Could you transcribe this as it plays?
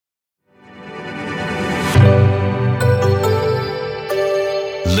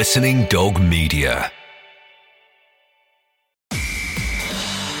Listening Dog Media.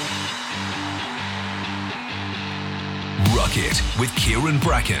 Rocket with Kieran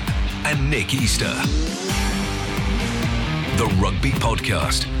Bracken and Nick Easter. The rugby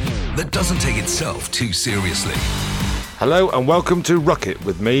podcast that doesn't take itself too seriously. Hello and welcome to Rocket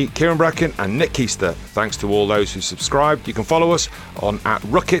with me, Kieran Bracken and Nick Easter. Thanks to all those who subscribed. You can follow us on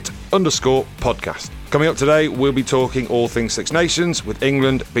 @Rocket_podcast. Coming up today, we'll be talking all things Six Nations, with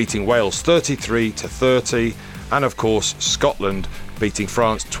England beating Wales 33-30 and of course Scotland beating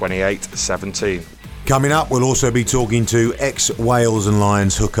France 28-17. Coming up, we'll also be talking to ex-Wales and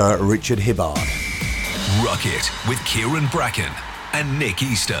Lions hooker Richard Hibbard. Rocket with Kieran Bracken and Nick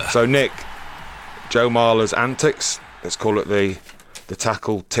Easter. So Nick, Joe Marler's antics, let's call it the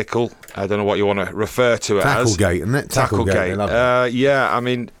tackle tickle. I don't know what you want to refer to it as. Tacklegate, isn't it? Tacklegate. Yeah, I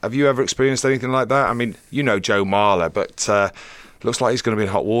mean, have you ever experienced anything like that? I mean, you know Joe Marler, but looks like he's going to be in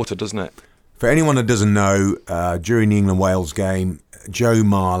hot water, doesn't it? For anyone that doesn't know, during the England-Wales game, Joe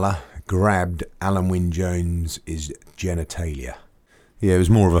Marler grabbed Alan Wynne-Jones' genitalia. Yeah, it was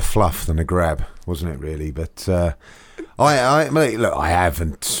more of a fluff than a grab, wasn't it, really? But I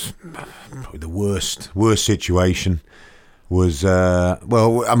haven't. Probably the worst situation was,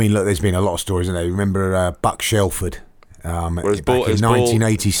 there's been a lot of stories, isn't there? Remember Buck Shelford? Back in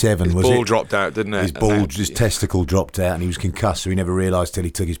 1987, his ball dropped out, didn't it? His testicle dropped out, and he was concussed, so he never realised till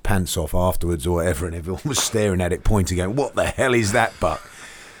he took his pants off afterwards or whatever, and everyone was staring at it, pointing, going, "What the hell is that, Buck?"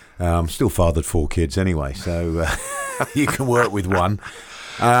 Still fathered 4 kids anyway, so you can work with one.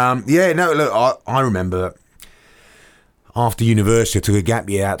 I remember after university, I took a gap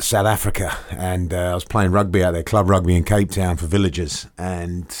year out to South Africa, and I was playing rugby out there, club rugby in Cape Town for villagers,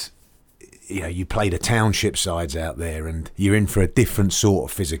 and you play the township sides out there, and you're in for a different sort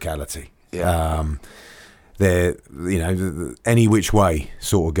of physicality. Yeah. Any which way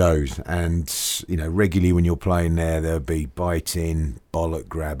sort of goes, and regularly when you're playing there'll be biting, bollock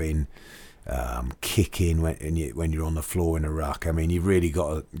grabbing, kicking when you're on the floor in a ruck. I mean, you've really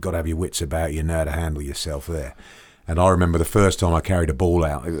got to have your wits about you, know how to handle yourself there. And I remember the first time I carried a ball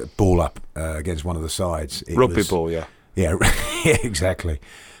up against one of the sides. Rugby ball, yeah. Yeah, yeah, exactly.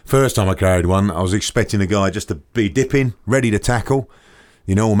 First time I carried one, I was expecting the guy just to be dipping, ready to tackle,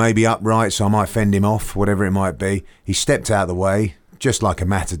 or maybe upright, so I might fend him off, whatever it might be. He stepped out of the way, just like a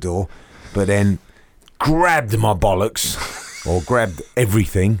matador, but then grabbed my bollocks, or grabbed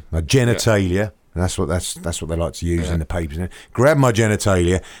everything, my genitalia. Yeah. That's what they like to use in the papers. Grabbed my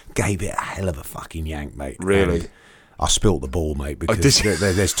genitalia, gave it a hell of a fucking yank, mate. Really? And I spilt the ball, mate, because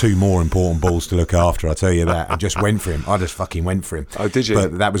there's 2 more important balls to look after, I'll tell you that. I just went for him. I just fucking went for him. Oh, did you?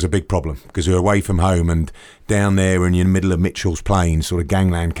 But that was a big problem, because we were away from home and down there in the middle of Mitchell's Plains, sort of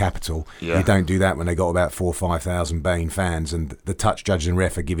gangland capital. Yeah. You don't do that when they got about 4,000 or 5,000 baying fans, and the touch judge and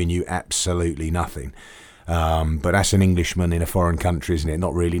ref are giving you absolutely nothing. But that's an Englishman in a foreign country, isn't it?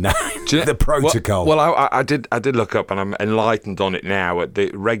 Not really knowing the protocol. Well, I did look up, and I'm enlightened on it now. At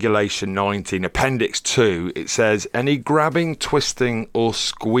the Regulation 19, Appendix 2, it says, any grabbing, twisting or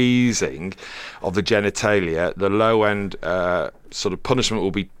squeezing of the genitalia, the low end sort of punishment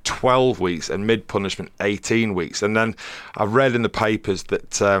will be 12 weeks and mid-punishment 18 weeks. And then I've read in the papers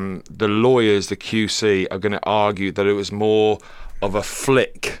that the lawyers, the QC, are going to argue that it was more of a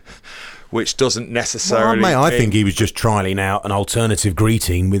flick, which doesn't necessarily... Well, mate, I think he was just trialling out an alternative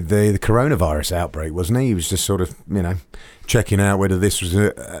greeting with the coronavirus outbreak, wasn't he? He was just sort of, checking out whether this was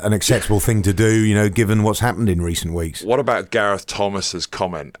an acceptable thing to do, given what's happened in recent weeks. What about Gareth Thomas's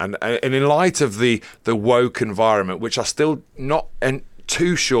comment? And in light of the woke environment, which are still not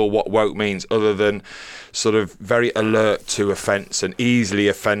too sure what woke means, other than sort of very alert to offence and easily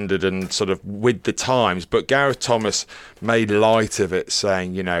offended and sort of with the times. But Gareth Thomas made light of it,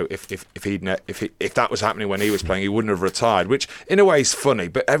 saying, if that was happening when he was playing, he wouldn't have retired, which in a way is funny.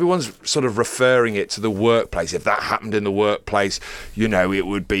 But everyone's sort of referring it to the workplace. If that happened in the workplace,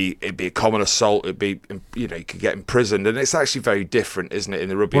 it'd be a common assault. It'd be, you could get imprisoned, and it's actually very different, isn't it, in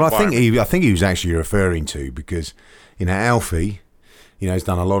the rugby environment? I think he was actually referring to, because Alfie, he's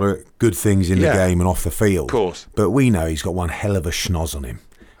done a lot of good things in the game and off the field. Of course. But we know he's got one hell of a schnoz on him.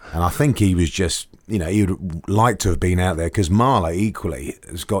 And I think he was just, he would like to have been out there, because Marler equally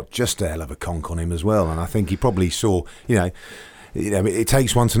has got just a hell of a conk on him as well. And I think he probably saw, it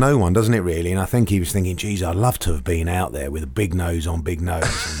takes one to know one, doesn't it, really? And I think he was thinking, geez, I'd love to have been out there with a big nose on big nose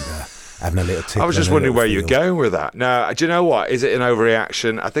and having a little tickle. I was just wondering where you're going with that. Now, do you know what? Is it an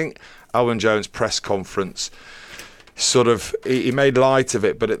overreaction? I think Alan Jones' press conference, sort of, he made light of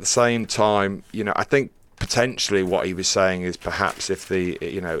it, but at the same time, I think potentially what he was saying is perhaps if the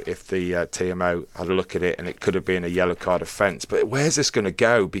TMO had a look at it and it could have been a yellow card offence. But where's this going to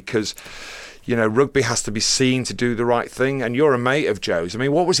go? Because rugby has to be seen to do the right thing. And you're a mate of Joe's. I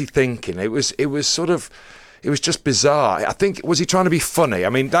mean, what was he thinking? It was just bizarre. I think, was he trying to be funny? I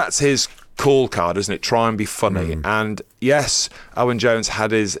mean, that's his call card, isn't it? Try and be funny. And yes, Owen Jones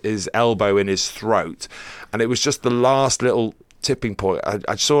had his elbow in his throat, and it was just the last little tipping point.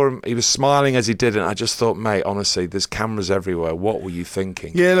 I saw him, he was smiling as he did it, and I just thought, mate, honestly, there's cameras everywhere. What were you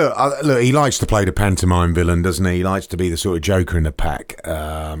thinking? Yeah, look, he likes to play the pantomime villain, doesn't he? He likes to be the sort of joker in the pack,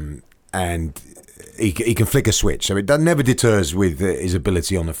 and he can flick a switch, so it never deters with his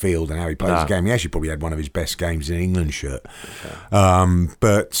ability on the field and how he plays the game. He actually probably had one of his best games in an England shirt.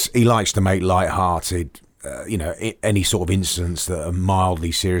 But he likes to make light-hearted, any sort of incidents that are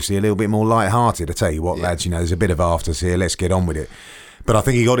mildly seriously a little bit more light-hearted. I tell you what, lads, there's a bit of afters here. Let's get on with it. But I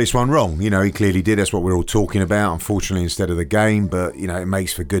think he got this one wrong. He clearly did. That's what we're all talking about, unfortunately, instead of the game. But, it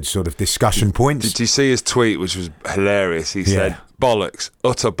makes for good sort of discussion points. Did you see his tweet, which was hilarious? He said, bollocks,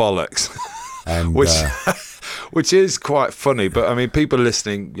 utter bollocks. And, which is quite funny. But, I mean, people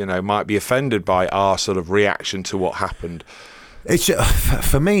listening, might be offended by our sort of reaction to what happened. It's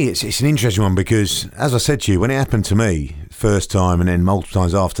for me, it's an interesting one because, as I said to you, when it happened to me first time and then multiple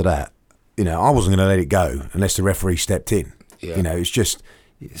times after that, I wasn't going to let it go unless the referee stepped in. Yeah. It's just,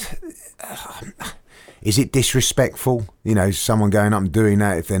 is it disrespectful? Someone going up and doing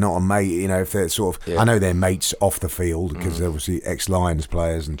that if they're not a mate. If they're sort of, I know they're mates off the field because they're obviously ex-Lions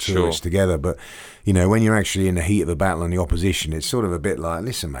players and tourists together. But when you're actually in the heat of the battle and the opposition, it's sort of a bit like,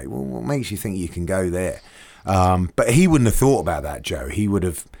 listen, mate, well, what makes you think you can go there? But he wouldn't have thought about that, Joe. He would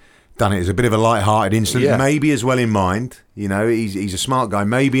have done it as a bit of a light-hearted incident, maybe as well in mind. He's a smart guy,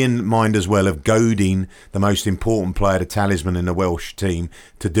 maybe in mind as well of goading the most important player, the talisman in the Welsh team,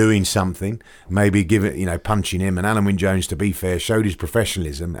 to doing something. Maybe give it, punching him. And Alan Wynne-Jones, to be fair, showed his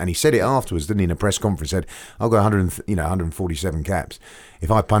professionalism, and he said it afterwards, didn't he? In a press conference, said, "I've got 147 caps. If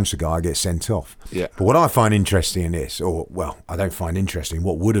I punch the guy, I get sent off." Yeah. But what I find interesting in this, I don't find interesting.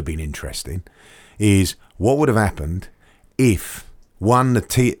 What would have been interesting is what would have happened if. One,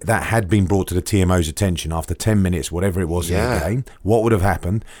 that had been brought to the TMO's attention after 10 minutes, whatever it was in the game, what would have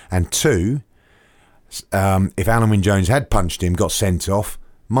happened? And two, if Alan Wynne-Jones had punched him, got sent off,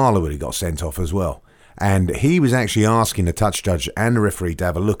 Marler would have got sent off as well. And he was actually asking the touch judge and the referee to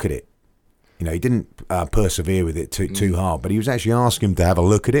have a look at it. He didn't persevere with it too hard, but he was actually asking him to have a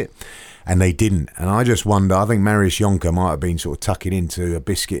look at it, and they didn't. And I just wonder, I think Marius Jonker might have been sort of tucking into a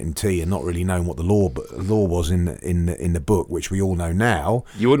biscuit and tea and not really knowing what the law was in the book, which we all know now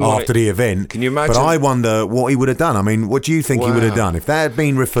after the event. Can you imagine? But I wonder what he would have done. I mean, what do you think he would have done if that had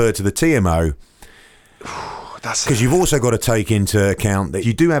been referred to the TMO? Because you've also got to take into account that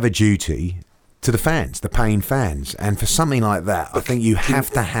you do have a duty to the fans, the paying fans, and for something like that, I think you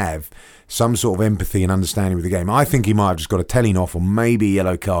have to have some sort of empathy and understanding with the game. I think he might have just got a telling off or maybe a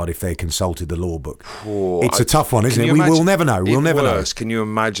yellow card if they consulted the law book. It's a tough one, isn't it? We'll never know. We'll never know. Can you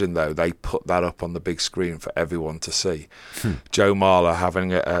imagine, though, they put that up on the big screen for everyone to see? Joe Marler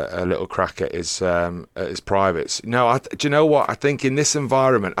having a little crack at his privates. No, do you know what? I think in this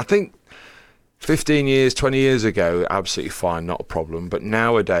environment, 15 years, 20 years ago, absolutely fine, not a problem. But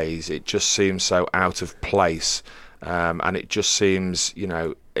nowadays, it just seems so out of place. And it just seems,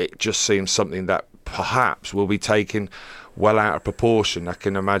 something that perhaps will be taken well out of proportion. I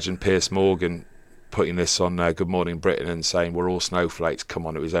can imagine Piers Morgan putting this on Good Morning Britain and saying we're all snowflakes. Come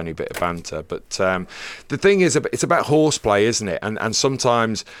on, it was only a bit of banter. But the thing is, it's about horseplay, isn't it? And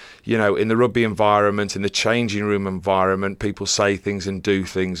sometimes, in the rugby environment, in the changing room environment, people say things and do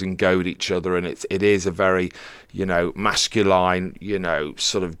things and goad each other, and it is a very masculine,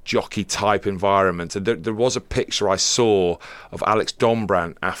 sort of jockey type environment. And there was a picture I saw of Alex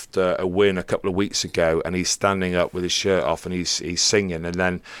Dombrandt after a win a couple of weeks ago, and he's standing up with his shirt off and he's singing,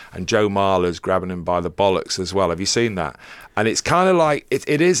 and Joe Marler's grabbing him by the bollocks as well. Have you seen that? And it's kind of like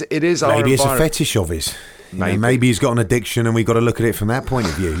it is our maybe it's a fetish of his. Maybe he's got an addiction, and we've got to look at it from that point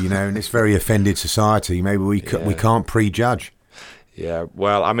of view. And it's very offended society. Maybe we can't prejudge. Yeah.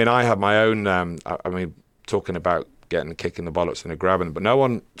 Well, I mean, I have my own. Talking about getting a kick in the bollocks and a grabbing, but no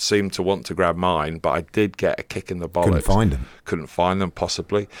one seemed to want to grab mine. But I did get a kick in the bollocks. Couldn't find them.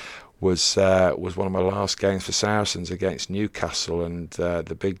 Possibly was one of my last games for Saracens against Newcastle, and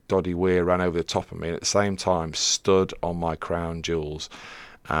the big Doddy Weir ran over the top of me, and at the same time stood on my crown jewels.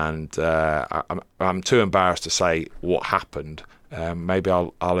 And I'm too embarrassed to say what happened. Maybe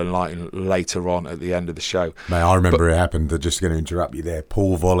I'll enlighten later on at the end of the show. Mate, I remember it happened. Just going to interrupt you there.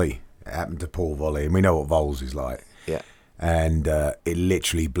 Paul Volley. It happened to Paul Volley, and we know what Vols is like. Yeah. and it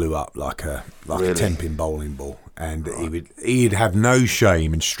literally blew up like a Really? 10-pin bowling ball. And he'd have no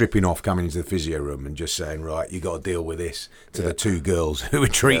shame in stripping off, coming into the physio room and just saying, right, you got to deal with this, to the two girls who were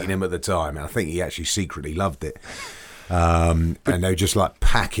treating him at the time. And I think he actually secretly loved it. And they would just like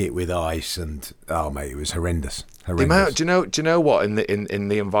pack it with ice, and mate, it was horrendous. The amount, do you know what, in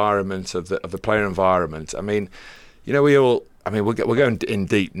the environment of the player environment? I mean, you know, we're going in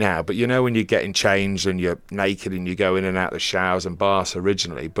deep now, but you know when you're getting changed and you're naked and you go in and out of the showers and baths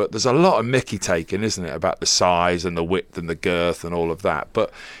originally, but there's a lot of mickey taken, isn't it, about the size and the width and the girth and all of that.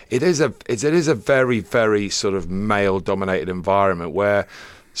 But it is a very, very sort of male-dominated environment where.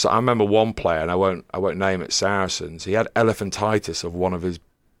 So I remember one player, and I won't name it, Saracens. He had elephantitis of one of his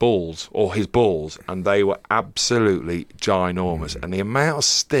balls, and they were absolutely ginormous. And the amount of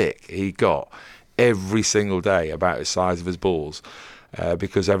stick he got every single day about the size of his balls,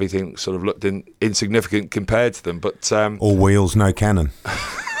 because everything sort of looked insignificant compared to them. But all wheels, no cannon.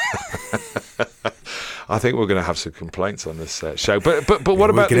 I think we're going to have some complaints on this show. But what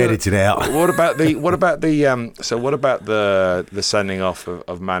about we can edit it out. What about the sending off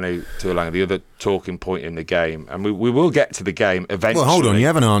of Manu Tuilagi, the other talking point in the game? And we will get to the game eventually. Well, hold on, you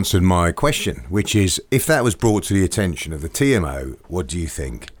haven't answered my question, which is, if that was brought to the attention of the TMO, what do you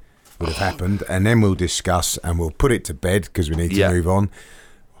think would have happened? And then we'll discuss and we'll put it to bed because we need to move on.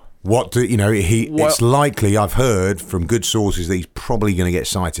 What do you know? It's likely, I've heard from good sources, that he's probably going to get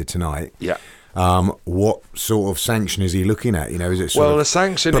cited tonight. Yeah. What sort of sanction is he looking at? You know, is it sort of, the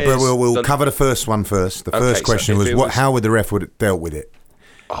sanction but we'll cover the first one first. The first question was how would the ref would have dealt with it?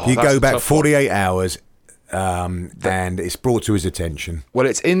 You go back 48 hours, and it's brought to his attention. Well,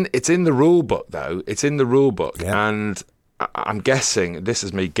 it's in the rule book though. It's in the rule book, and I'm guessing, this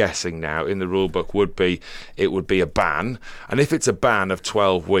is me guessing now, in the rule book it would be a ban, and if it's a ban of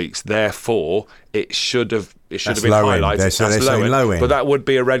 12 weeks, therefore it should have been highlighted. They're saying low end, but that would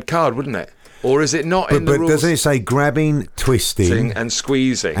be a red card, wouldn't it? Or is it not in the rules? But doesn't it say grabbing, twisting and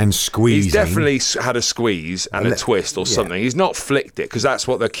squeezing? He's definitely had a squeeze and a twist or something. He's not flicked it, because that's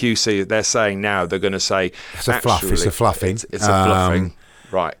what the QC, they're saying now. They're going to say it's a fluff. It's a fluffing. It's a fluffing,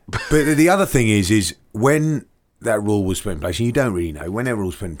 right? But the other thing is when that rule was put in place, and you don't really know when that rule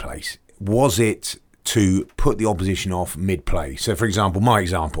was put in place, was it to put the opposition off mid-play? So, for example, my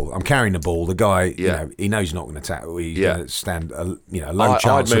example, I'm carrying the ball. The guy, you know, he knows he's not going to tackle. He's going to stand a low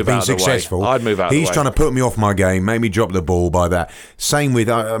chance of being successful. I'd move out. He's trying to put me off my game, make me drop the ball by that. Same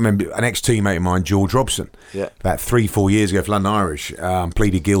with, I remember an ex-teammate of mine, George Robson. Yeah. About 3-4 years ago for London Irish,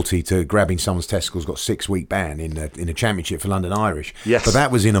 pleaded guilty to grabbing someone's testicles, got 6-week ban in the championship for London Irish. Yes. But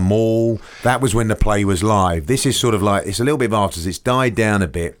that was in a mall. That was when the play was live. This is sort of like, it's a little bit after, it's died down a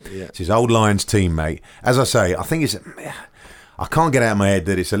bit. Yeah. It's his old Lions teammate. As I say, I think I can't get out of my head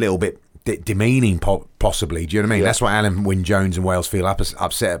that it's a little bit demeaning, possibly. Do you know what I mean? Yeah. That's what Alan Wynne-Jones and Wales feel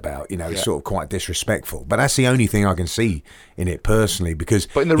upset about. You know, it's sort of quite disrespectful. But that's the only thing I can see in it personally, because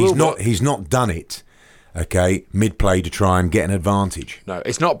he's not done it. Okay, mid-play to try and get an advantage. No,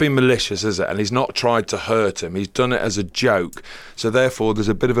 it's not been malicious, is it? And he's not tried to hurt him. He's done it as a joke. So therefore, there's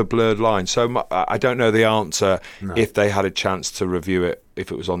a bit of a blurred line. So I don't know the answer if they had a chance to review it,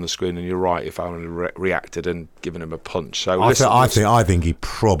 if it was on the screen. And you're right, if Alan had reacted and given him a punch. So I think he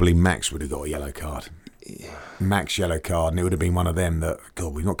probably, Max would have got a yellow card. Yeah. Max yellow card, and it would have been one of them that,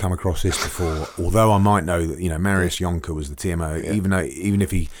 God, we've not come across this before. Although I might know that, you know, Marius Jonker was the TMO, even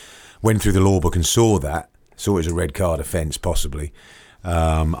if he went through the law book and saw it as a red card offence, possibly.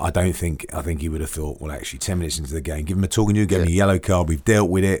 I think he would have thought, well, actually, 10 minutes into the game, give him a talking to, give him a yellow card, we've dealt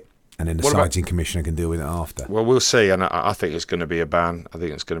with it, and then the citing commissioner can deal with it after. Well, we'll see, and I think it's going to be a ban. I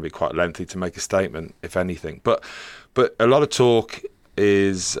think it's going to be quite lengthy to make a statement, if anything. But a lot of talk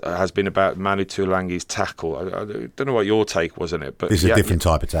has been about Manu Tuilagi's tackle. I don't know what your take was on it, but it's a different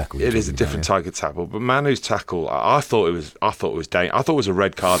type of tackle. It is a different type of tackle. But Manu's tackle, I thought it was a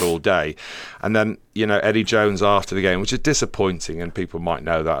red card all day. And then, you know, Eddie Jones after the game, which is disappointing, and people might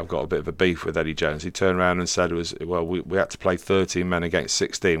know that I've got a bit of a beef with Eddie Jones. He turned around and said we had to play 13 men against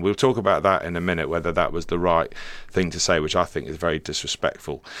 16. We'll talk about that in a minute, whether that was the right thing to say, which I think is very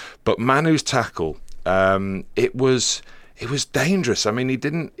disrespectful. But Manu's tackle, it was dangerous. I mean, he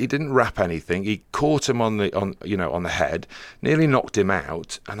didn't wrap anything. He caught him on the head, nearly knocked him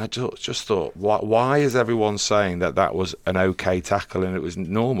out. And I just thought, why is everyone saying that was an okay tackle and it was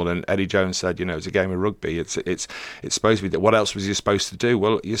normal? And Eddie Jones said, you know, it's a game of rugby. It's supposed to be that. What else was he supposed to do?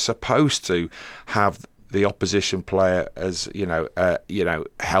 Well, you're supposed to have the opposition player as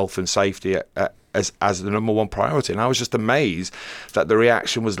health and safety as the number one priority. And I was just amazed that the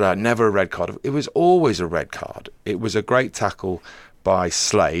reaction was like, never a red card. It was always a red card. It was a great tackle by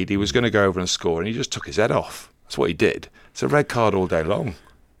Slade. He was going to go over and score, and he just took his head off. That's what he did. It's a red card all day long.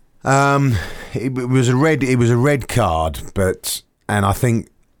 It was a red card, and I think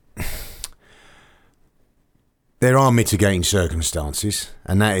there are mitigating circumstances,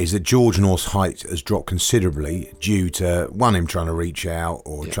 and that is that George North's height has dropped considerably due to, one, him trying to reach out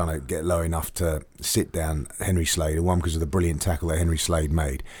or trying to get low enough to sit down Henry Slade, and one, because of the brilliant tackle that Henry Slade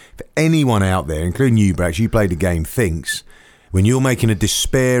made. For anyone out there, including you, Brax, you played the game, thinks when you're making a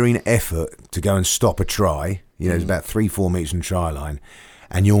despairing effort to go and stop a try, it's about 3-4 metres from the try line,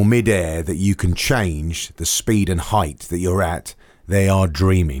 and you're mid-air, that you can change the speed and height that you're at, they are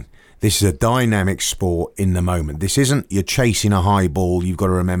dreaming. This is a dynamic sport in the moment. This isn't you're chasing a high ball. You've got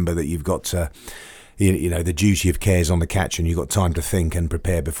to remember that you've got to, the duty of care is on the catch, and you've got time to think and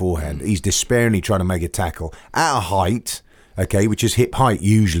prepare beforehand. He's despairingly trying to make a tackle at a height, okay, which is hip height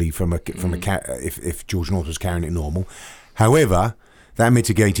usually if George North was carrying it normal. However, that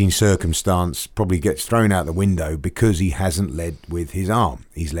mitigating circumstance probably gets thrown out the window because he hasn't led with his arm.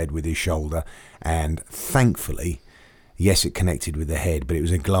 He's led with his shoulder, and thankfully, yes, it connected with the head, but it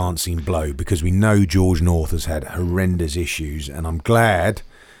was a glancing blow, because we know George North has had horrendous issues, and I'm glad,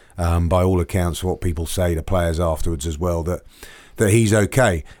 by all accounts, what people say, the players afterwards as well, that he's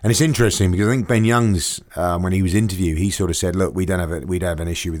okay. And it's interesting because I think Ben Youngs, when he was interviewed, he sort of said, look, we'd have an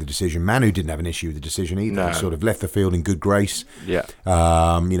issue with the decision. Manu didn't have an issue with the decision either. No. He sort of left the field in good grace. Yeah.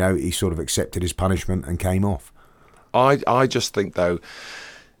 He sort of accepted his punishment and came off. I just think, though,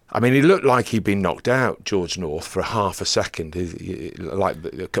 I mean, he looked like he'd been knocked out, George North, for half a second, like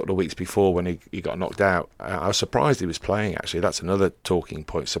a couple of weeks before when he got knocked out. I was surprised he was playing, actually. That's another talking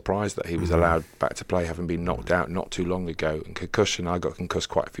point. Surprised that he was allowed back to play, having been knocked out not too long ago. And concussion, I got concussed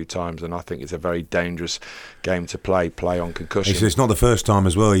quite a few times, and I think it's a very dangerous game to play on concussion. It's not the first time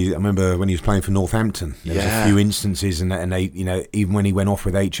as well. I remember when he was playing for Northampton, there was a few instances, and they, even when he went off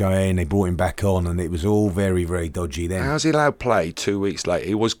with HIA and they brought him back on, and it was all very, very dodgy then. How's he allowed play 2 weeks later?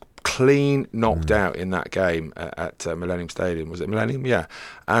 He was clean knocked out in that game at Millennium Stadium. Was it Millennium? Yeah.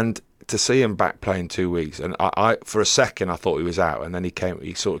 And to see him back playing 2 weeks, and I for a second I thought he was out, and then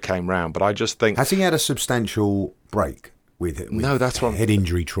he sort of came round. But I just think, has he had a substantial break with it? No, that's what head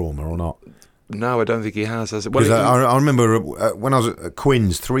injury trauma or not? No, I don't think he has. Because I remember when I was at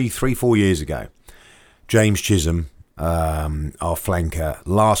Quins 4 years ago, James Chisholm, our flanker,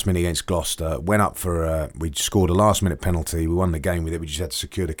 last minute against Gloucester, went up for we scored a last minute penalty. We won the game with it. We just had to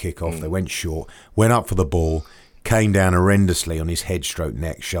secure the kick off. They went short, went up for the ball, came down horrendously on his head, stroke,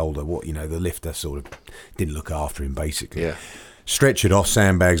 neck, shoulder. The lifter sort of didn't look after him, basically. Yeah. Stretchered off,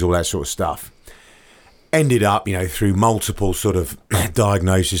 sandbags, all that sort of stuff. Ended up, through multiple sort of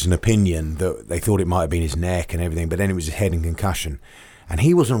diagnosis and opinion, that they thought it might have been his neck and everything, but then it was his head and concussion. And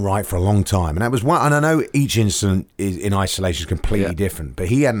he wasn't right for a long time. And that was one. And I know each incident in isolation is completely different, but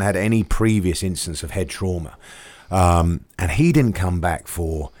he hadn't had any previous instance of head trauma. And he didn't come back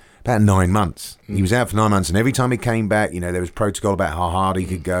for about 9 months. He was out for 9 months, and every time he came back, there was protocol about how hard he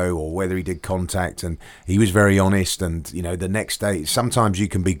could go or whether he did contact, and he was very honest. And the next day, sometimes you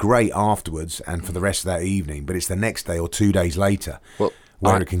can be great afterwards and for the rest of that evening, but it's the next day or 2 days later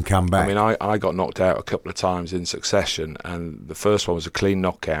where it can come back. I mean, I got knocked out a couple of times in succession, and the first one was a clean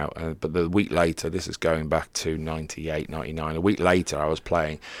knockout, but the week later, this is going back to 98, 99, a week later I was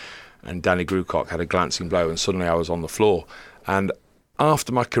playing, and Danny Grucock had a glancing blow, and suddenly I was on the floor. And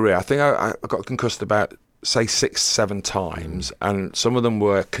after my career, I think I got concussed about, say, 6-7 times, and some of them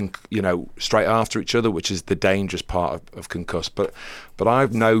were, straight after each other, which is the dangerous part of concuss. But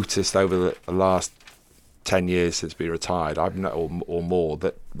I've noticed over the last 10 years since we retired, or more,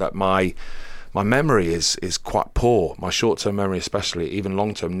 that my memory is quite poor. My short-term memory, especially, even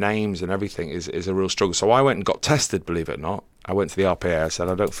long-term names and everything, is a real struggle. So I went and got tested, believe it or not. I went to the RPA, I said,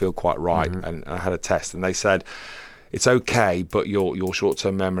 I don't feel quite right, and I had a test, and they said, it's okay, but your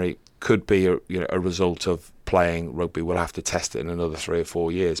short-term memory could be a result of playing rugby. We'll have to test it in another 3 or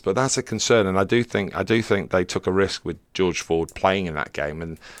 4 years. But that's a concern, and I do think they took a risk with George Ford playing in that game,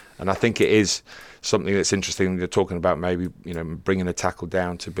 and I think it is something that's interesting. They're talking about maybe bringing a tackle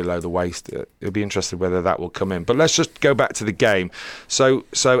down to below the waist. It'll be interesting whether that will come in. But let's just go back to the game. So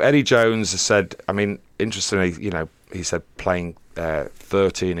Eddie Jones said, I mean, interestingly, he said playing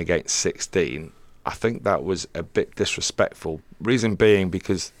 13 against 16. I think that was a bit disrespectful. Reason being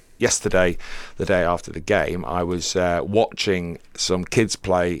because yesterday, the day after the game, I was watching some kids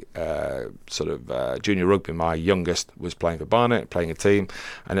play junior rugby. My youngest was playing for Barnet, playing a team,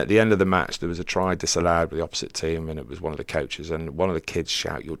 and at the end of the match there was a try disallowed with the opposite team, and it was one of the coaches, and one of the kids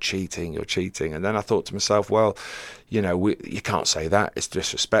shout, you're cheating, and then I thought to myself, well, you can't say that, it's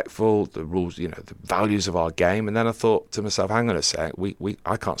disrespectful, the rules, the values of our game. And then I thought to myself, hang on a sec,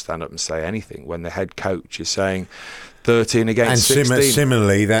 I can't stand up and say anything when the head coach is saying 13 against 16.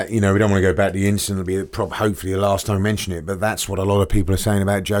 Similarly, that we don't want to go back to the incident. It'll be hopefully the last time I mention it, but that's what a lot of people are saying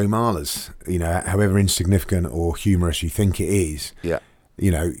about Joe Marler's. However insignificant or humorous you think it is. Yeah.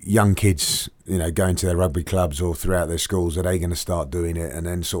 Young kids, going to their rugby clubs or throughout their schools, are they going to start doing it? And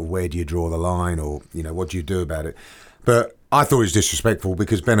then sort of where do you draw the line, or what do you do about it? But I thought it was disrespectful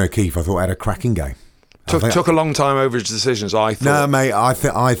because Ben O'Keefe, I thought, had a cracking game. Took a long time over his decisions, I thought. No, mate, I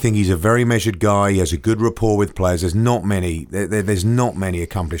think he's a very measured guy. He has a good rapport with players. There's not many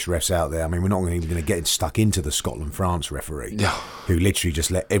accomplished refs out there. I mean, we're not even going to get stuck into the Scotland-France referee, who literally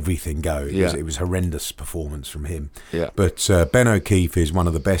just let everything go. It was horrendous performance from him. Yeah. But Ben O'Keefe is one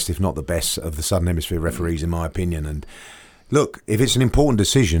of the best, if not the best, of the Southern Hemisphere referees, in my opinion. And look, if it's an important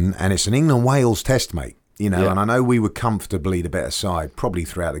decision and it's an England-Wales test, mate, and I know we were comfortably the better side, probably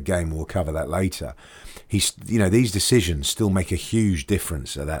throughout the game. We'll cover that later. These decisions still make a huge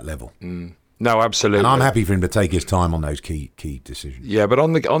difference at that level. No, absolutely. And I'm happy for him to take his time on those key decisions. Yeah, but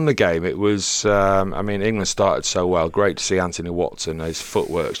on the game, it was. England started so well. Great to see Anthony Watson. His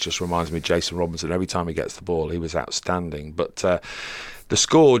footwork just reminds me of Jason Robinson. Every time he gets the ball, he was outstanding. But the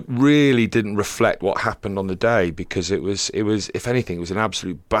score really didn't reflect what happened on the day, because it was if anything, it was an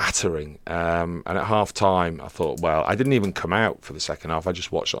absolute battering. And at half time, I thought, well, I didn't even come out for the second half. I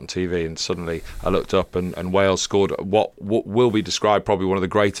just watched it on TV, and suddenly I looked up and Wales scored what will be described probably one of the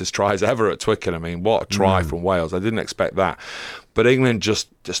greatest tries ever at Twickenham. I mean, what a try from Wales. I didn't expect that. But England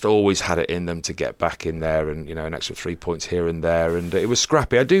just always had it in them to get back in there, and an extra 3 points here and there, and it was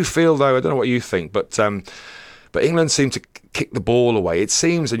scrappy. I do feel, though, I don't know what you think, but England seemed to kick the ball away. It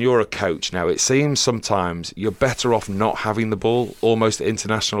seems, and you're a coach now, it seems sometimes you're better off not having the ball, almost at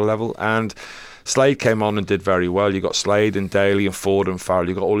international level. And Slade came on and did very well. You got Slade and Daly and Ford and Farrell.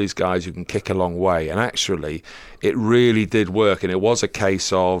 You got all these guys who can kick a long way. And actually, it really did work. And it was a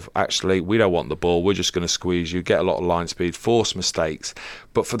case of, actually, we don't want the ball. We're just going to squeeze you, get a lot of line speed, force mistakes.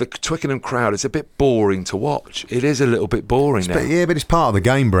 But for the Twickenham crowd, it's a bit boring to watch. It is a little bit boring now. Yeah, but it's part of the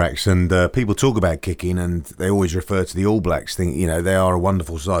game, Brax. And people talk about kicking, and they always refer to the All Blacks. Think they are a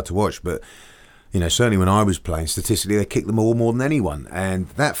wonderful side to watch, but certainly when I was playing, statistically, they kick the ball more than anyone. And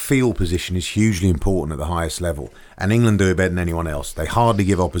that field position is hugely important at the highest level. And England do it better than anyone else. They hardly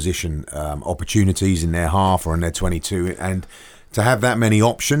give opposition opportunities in their half or in their 22. And to have that many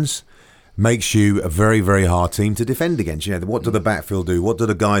options makes you a very, very hard team to defend against. What do the backfield do? What do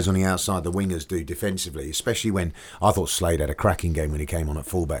the guys on the outside, the wingers, do defensively? Especially when I thought Slade had a cracking game when he came on at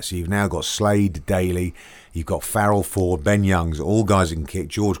fullback. So you've now got Slade, Daly, you've got Farrell, Ford, Ben Youngs, all guys who can kick.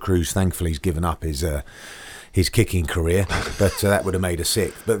 George Cruz, thankfully, he's given up his kicking career, but that would have made us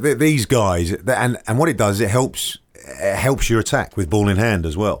sick. But these guys, and what it does, it helps your attack with ball in hand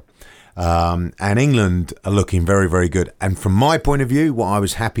as well. And England are looking very, very good. And from my point of view, what I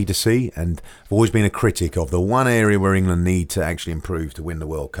was happy to see, and I've always been a critic of the one area where England need to actually improve to win the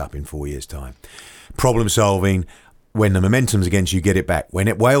World Cup in 4 years' time. Problem solving, when the momentum's against you, get it back.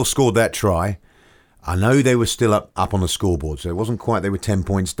 When Wales scored that try, I know they were still up on the scoreboard, so it wasn't quite, they were 10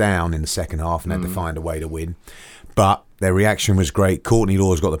 points down in the second half and had to find a way to win. But their reaction was great. Courtney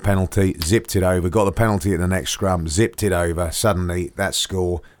Lawes got the penalty, zipped it over, got the penalty at the next scrum, zipped it over. Suddenly, that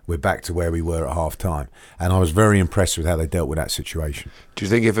score, we're back to where we were at half time. And I was very impressed with how they dealt with that situation. Do you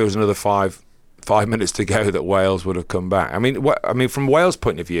think if it was another five minutes to go that Wales would have come back? I mean, from Wales'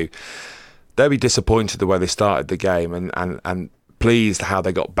 point of view, they'll be disappointed the way they started the game and pleased how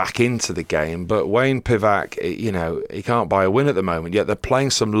they got back into the game. But Wayne Pivac, he can't buy a win at the moment, yet they're playing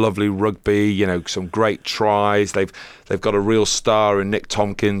some lovely rugby, some great tries. They've got a real star in Nick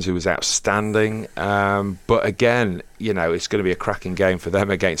Tompkins, who was outstanding. But again, it's going to be a cracking game for them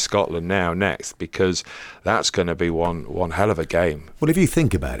against Scotland next, because that's going to be one hell of a game. Well, if you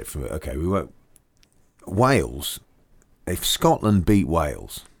think about it, Wales, if Scotland beat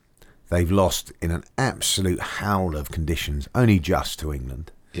Wales, they've lost in an absolute howl of conditions, only just to England.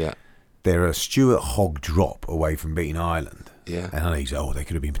 Yeah. They're a Stuart Hogg drop away from beating Ireland. Yeah. And I think, they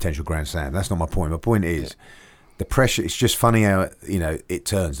could have been potential Grand Slam. That's not my point. My point is, the pressure, it's just funny how, it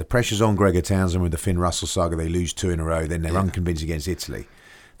turns. The pressure's on Gregor Townsend with the Finn Russell saga. They lose 2 in a row. Then they're unconvinced against Italy.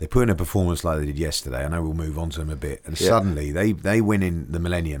 They put in a performance like they did yesterday. I know we'll move on to them a bit. And suddenly, they win in the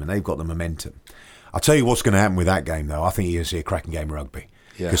Millennium, and they've got the momentum. I'll tell you what's going to happen with that game, though. I think you're going to see a cracking game of rugby.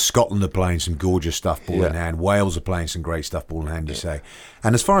 Because Scotland are playing some gorgeous stuff ball in hand. Wales are playing some great stuff ball in hand, you say.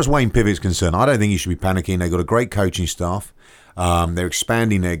 And as far as Wayne Pivac's concerned, I don't think you should be panicking. They've got a great coaching staff. They're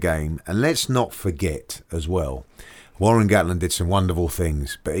expanding their game. And let's not forget as well, Warren Gatland did some wonderful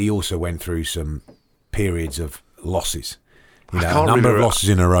things, but he also went through some periods of losses. A number of losses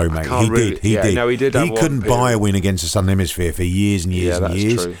in a row, mate. He did. No, he did. He couldn't buy a win against the Southern Hemisphere for years and years and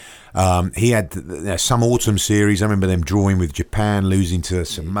years. True. He had some autumn series. I remember them drawing with Japan, losing to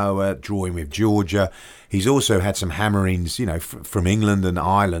Samoa, drawing with Georgia. He's also had some hammerings, from England and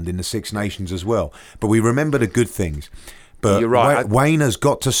Ireland in the Six Nations as well. But we remember the good things. But you're right. Wayne has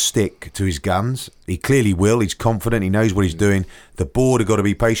got to stick to his guns. He clearly will. He's confident. He knows what he's doing. The board have got to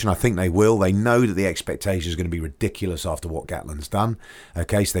be patient. I think they will. They know that the expectation is going to be ridiculous after what Gatland's done.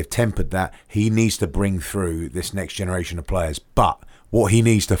 Okay, so they've tempered that. He needs to bring through this next generation of players. But what he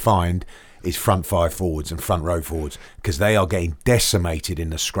needs to find is front five forwards and front row forwards, because they are getting decimated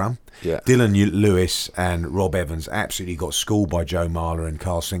in the scrum. Yeah. Dylan Lewis and Rob Evans absolutely got schooled by Joe Marler and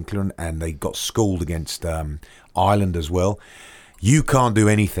Carl Sinclair, and they got schooled against Ireland as well. You can't do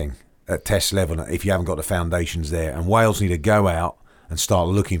anything at test level if you haven't got the foundations there, and Wales need to go out and start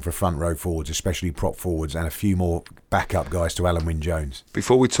looking for front row forwards, especially prop forwards, and a few more backup guys to Alan Wynne-Jones.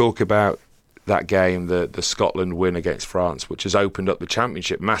 Before we talk about that game, the Scotland win against France, which has opened up the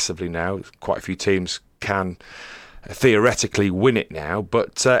championship massively now. Quite a few teams can theoretically win it now,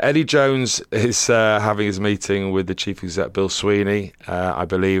 but Eddie Jones is having his meeting with the chief exec Bill Sweeney, I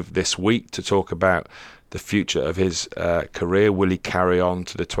believe, this week to talk about the future of his career. Will he carry on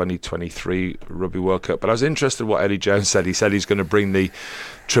to the 2023 Rugby World Cup? But I was interested in what Eddie Jones said. He said he's going to bring the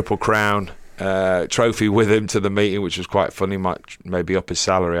Triple Crown trophy with him to the meeting, which was quite funny. Might maybe up his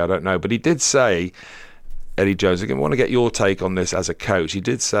salary, I don't know. But he did say, Eddie Jones, again, I want to get your take on this as a coach. He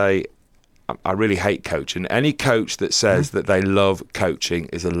did say, I really hate coaching. Any coach that says that they love coaching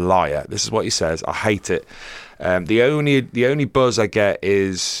is a liar. This is what he says. I hate it. The only buzz I get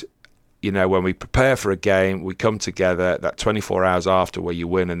is, when we prepare for a game, we come together that 24 hours after where you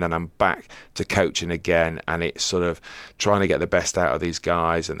win, and then I'm back to coaching again, and it's sort of trying to get the best out of these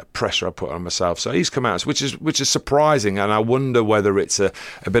guys and the pressure I put on myself. So he's come out, which is surprising, and I wonder whether it's a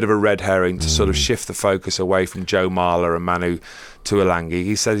bit of a red herring to sort of shift the focus away from Joe Marler and Manu Tuilagi.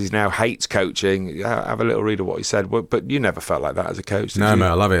 He says he now hates coaching. Have a little read of what he said. But you never felt like that as a coach, did you? No,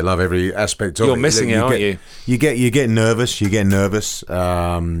 I love it. I love every aspect of it. You're missing it, aren't you? You get nervous.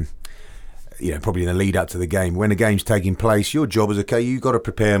 Probably in the lead up to the game. When the game's taking place, your job is you've got to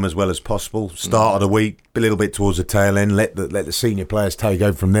prepare them as well as possible. Start of the week, a little bit towards the tail end, let the senior players take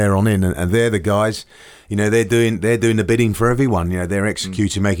over from there on in, and they're the guys, they're doing the bidding for everyone. They're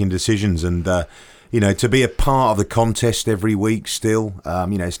executing, making decisions, and to be a part of the contest every week still,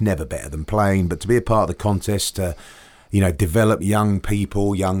 it's never better than playing, but to be a part of the contest, develop young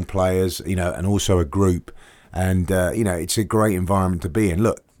people, young players, and also a group, and it's a great environment to be in.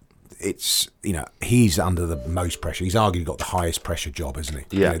 Look, it's he's under the most pressure. He's arguably got the highest pressure job, isn't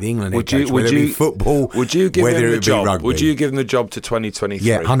he? Yeah. The England head coach, whether it be football, would you give whether him the it job? be rugby. Would you give him the job to 2023?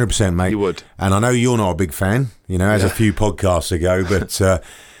 Yeah, 100%, mate. You would. And I know you're not a big fan, as a few podcasts ago, but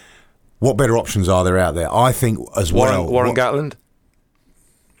what better options are there out there? I think as well. Warren Gatland.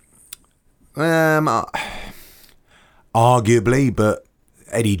 Arguably, but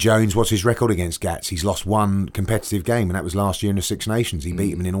Eddie Jones, what's his record against Gats? He's lost one competitive game, and that was last year in the Six Nations. He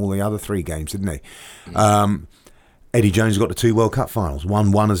beat him in all the other three games, didn't he? Eddie Jones got the 2 World Cup finals.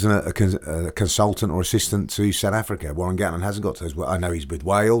 One as a consultant or assistant to South Africa. Warren Gatland hasn't got those. I know he's with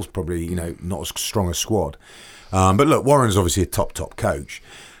Wales, probably not as strong a squad. But look, Warren's obviously a top coach.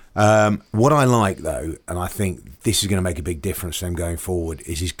 What I like, though, and I think this is going to make a big difference to him going forward,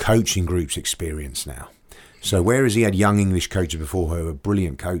 is his coaching group's experience now. So whereas he had young English coaches before who were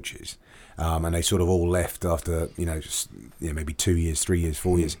brilliant coaches, and they sort of all left after maybe 2 years, 3 years,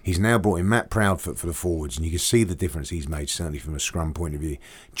 4 years, he's now brought in Matt Proudfoot for the forwards, and you can see the difference he's made, certainly from a scrum point of view.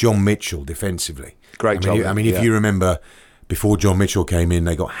 John Mitchell defensively, great job. If you remember, before John Mitchell came in,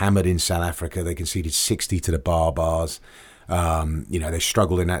 they got hammered in South Africa. They conceded 60 to the Barbars. They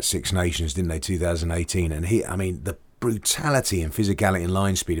struggled in that Six Nations, didn't they, 2018? And the brutality and physicality and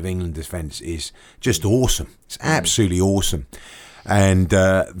line speed of England defence is just awesome. It's absolutely awesome. And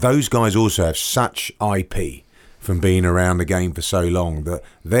those guys also have such IP from being around the game for so long that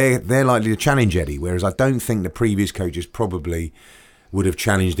they're likely to challenge Eddie, whereas I don't think the previous coaches probably would have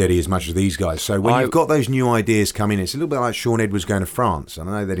challenged Eddie as much as these guys. So when you've got those new ideas coming in, it's a little bit like Sean Edwards going to France. I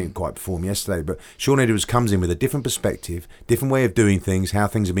know they didn't quite perform yesterday, but Sean Edwards comes in with a different perspective, different way of doing things, how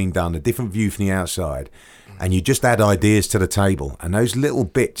things are being done, a different view from the outside, and you just add ideas to the table. And those little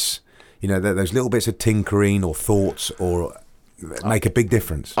bits, those little bits of tinkering or thoughts or make a big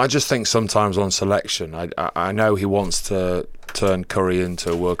difference. I just think sometimes on selection, I know he wants to turn Curry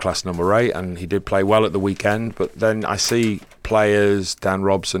into a world-class number 8, and he did play well at the weekend, but then I see players, Dan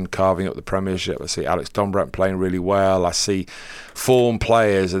Robson carving up the Premiership. I see Alex Dombrant playing really well. I see form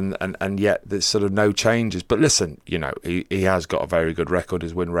players, and yet there's sort of no changes. But listen, he has got a very good record.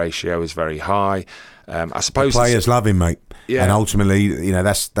 His win ratio is very high. I suppose the players love him, mate. Yeah. And ultimately,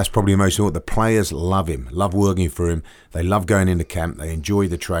 that's probably the most important. The players love him, love working for him. They love going into camp. They enjoy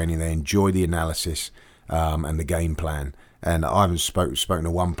the training. They enjoy the analysis and the game plan. And I haven't spoken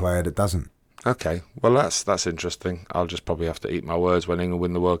to one player that doesn't. Okay, well that's interesting. I'll just probably have to eat my words when England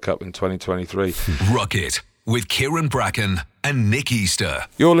win the World Cup in 2023. Ruck It with Kieran Bracken and Nick Easter.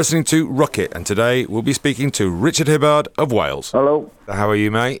 You're listening to Ruck It, and today we'll be speaking to Richard Hibbard of Wales. Hello. How are you,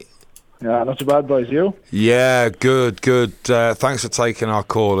 mate? Yeah, not too bad, boys. You? Yeah, good. Thanks for taking our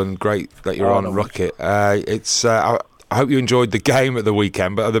call, and great that you're on Ruck It. I hope you enjoyed the game at the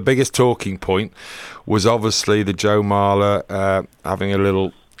weekend, but the biggest talking point was obviously the Joe Marler having a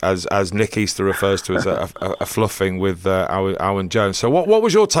little, as Nick Easter refers to as a fluffing with Owen Jones. So what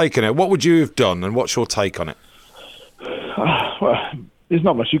was your take on it? What would you have done, and what's your take on it? Well, there's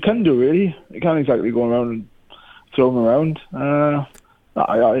not much you can do, really. You can't exactly go around and throw them around.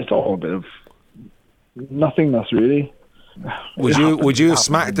 It's all a bit of nothingness, really. Would you have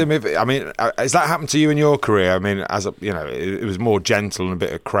smacked him if? I mean, has that happened to you in your career? I mean, it was more gentle and a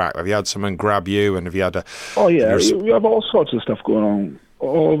bit of crack. Have you had someone grab you, and have you had a? Oh yeah, you have all sorts of stuff going on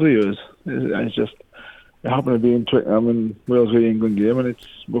all the years. It's just it happened to be in Twickenham and Wales v England game, and it's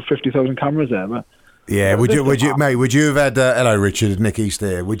about 50,000 cameras there, but. Yeah, would you, mate? Would you have had? Hello, Richard, Nick Easter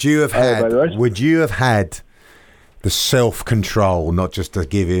here. Would you have had? Would you have had the self-control, not just to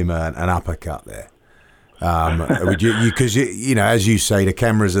give him an uppercut there? Would you? Because as you say, the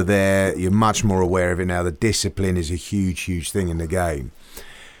cameras are there. You're much more aware of it now. The discipline is a huge thing in the game.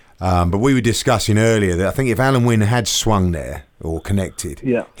 But we were discussing earlier that I think if Alan Wynne had swung there or connected,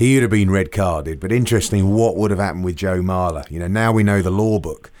 he would have been red carded. But interesting, what would have happened with Joe Marler? Now we know the law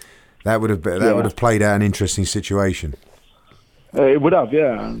book. That would have played out an interesting situation. It would have,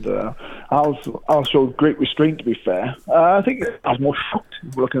 yeah. And Al showed great restraint, to be fair. I think I was more shocked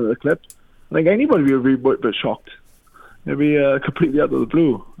looking at the clip. I think anybody would be a bit shocked. Maybe completely out of the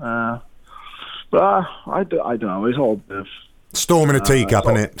blue. But I don't know. It's all a bit of... Storm in a teacup,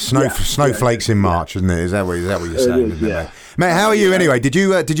 isn't it? Snowflakes in March, isn't it? Is that what you're saying? Yeah. Mate, how are you anyway? Did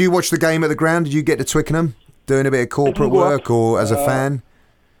you watch the game at the ground? Did you get to Twickenham doing a bit of corporate work or as a fan?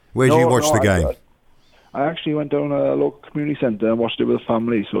 Where did you watch the game? I actually went down a local community centre and watched it with a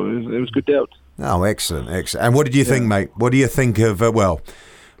family, so it was a good day out. Oh, excellent. And what did you think, mate? What do you think of?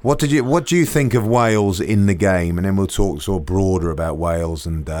 What do you think of Wales in the game? And then we'll talk sort of broader about Wales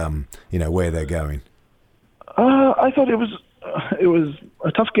and where they're going. I thought it was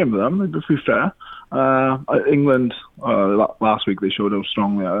a tough game for them, to be fair. England last week they showed how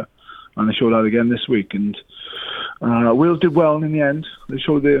strong they are, and they showed that again this week. And Wales did well in the end. They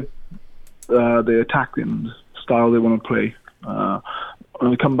showed the attacking style they want to play,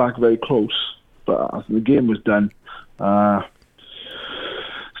 and they come back very close. But the game was done.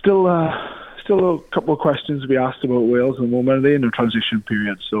 Still a couple of questions to be asked about Wales at the moment. They're in a transition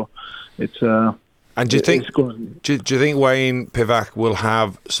period, so it's. And do you think Wayne Pivac will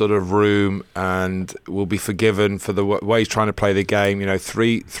have sort of room and will be forgiven for the way he's trying to play the game?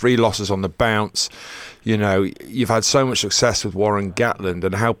 Three losses on the bounce. You've had so much success with Warren Gatland,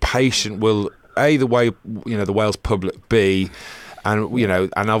 and how patient will the Wales public be, and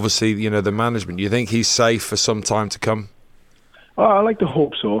and obviously the management. Do you think he's safe for some time to come? I like to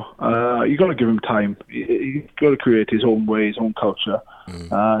hope so. You got to give him time. He's got to create his own way, his own culture.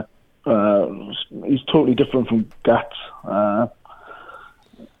 He's totally different from Gats,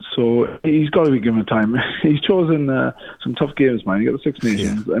 so he's got to be given time. He's chosen some tough games, man. You got the Six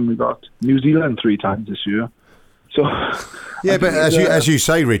Nations, and we got New Zealand 3 times this year. So yeah, but as you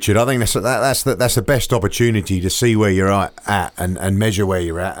say, Richard, I think that's the best opportunity to see where you're at and measure where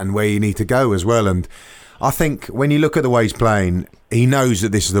you're at and where you need to go as well. And I think when you look at the way he's playing, he knows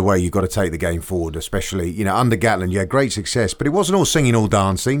that this is the way you've got to take the game forward, especially, under Gatland. You had great success, but it wasn't all singing, all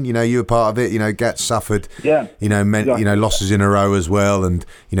dancing. You were part of it. Gats suffered, exactly. Losses in a row as well. And,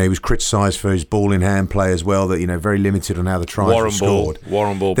 he was criticised for his ball in hand play as well, that, very limited on how the tries were scored.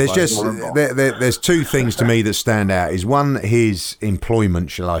 Warren Ball. There's two things to me that stand out. Is one, his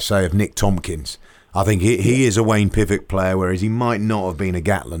employment, shall I say, of Nick Tompkins. I think he is a Wayne Pivac player, whereas he might not have been a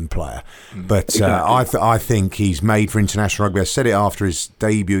Gatland player. But exactly. I think he's made for international rugby. I said it after his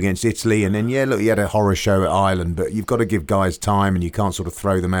debut against Italy, and then he had a horror show at Ireland. But you've got to give guys time, and you can't sort of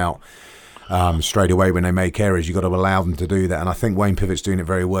throw them out straight away when they make errors. You've got to allow them to do that, and I think Wayne Pivac's doing it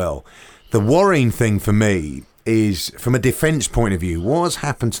very well. The worrying thing for me is, from a defence point of view, what has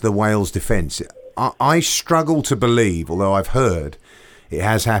happened to the Wales defence? I struggle to believe, although I've heard it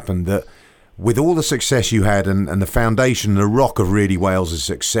has happened, that with all the success you had and the foundation, the rock of really Wales'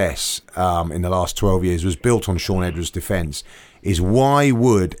 success in the last 12 years was built on Shaun Edwards' defence, is why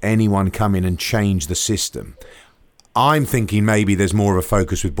would anyone come in and change the system? I'm thinking maybe there's more of a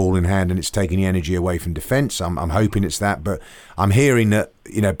focus with ball in hand and it's taking the energy away from defence. I'm hoping it's that, but I'm hearing that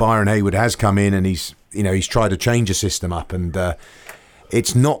Byron Hayward has come in and he's tried to change the system up, and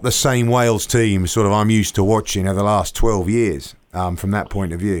it's not the same Wales team sort of I'm used to watching over the last 12 years from that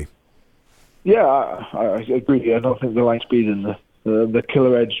point of view. Yeah, I agree. I don't think the line speed and the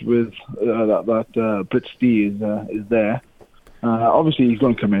killer edge with that Blitz D is there. Obviously, he's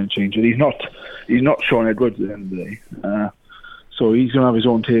going to come in and change it. He's not Shaun Edwards at the end of the day. So he's going to have his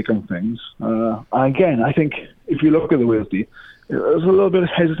own take on things. Again, I think if you look at the Wales D, there's a little bit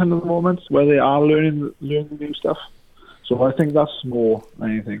hesitant at the moment where they are learning the new stuff. So I think that's more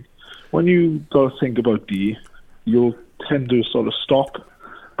than anything. When you got to think about D, you'll tend to sort of stop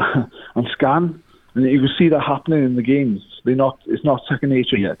and scan, and you can see that happening in the games. It's not second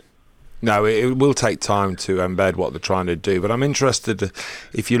nature yet. No, it will take time to embed what they're trying to do. But I'm interested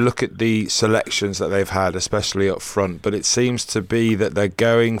if you look at the selections that they've had, especially up front. But it seems to be that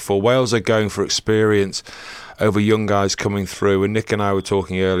Wales are going for experience over young guys coming through. And Nick and I were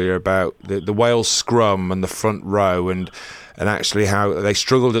talking earlier about the Wales scrum and the front row and actually how they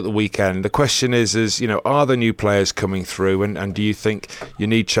struggled at the weekend. The question is are the new players coming through, and do you think you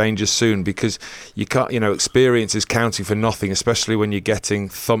need changes soon? Because you can't, experience is counting for nothing, especially when you're getting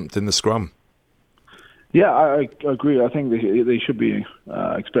thumped in the scrum. Yeah, I agree. I think they should be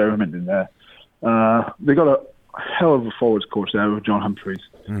experimenting there. They got a hell of a forwards coach there with John Humphreys.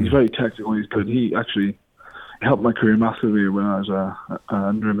 He's very technical. He's good. He actually helped my career massively when I was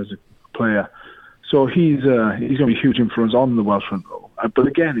under him as a player. So he's going to be a huge influence on the Welsh front row. But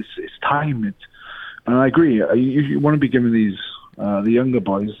again, it's time. And I agree. You want to be giving these the younger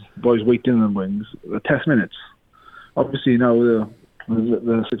boys waiting in the wings, the test minutes. Obviously now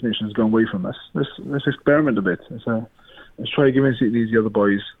the Six Nations has gone away from this. Let's experiment a bit. Let's try giving these other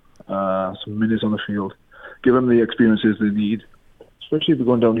boys some minutes on the field. Give them the experiences they need. Especially if we're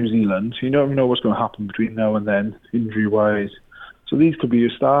going down New Zealand. You never know what's going to happen between now and then, injury-wise. So these could be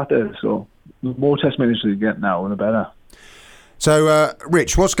your starters. So the more test minutes you get now, the better. So,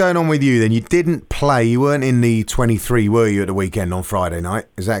 Rich, what's going on with you then? You didn't play. You weren't in the 23, were you, at the weekend on Friday night?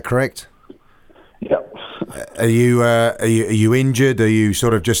 Is that correct? Yep. Are you injured? Are you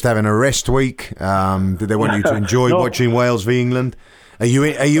sort of just having a rest week? Did they want you to enjoy watching Wales v England? Are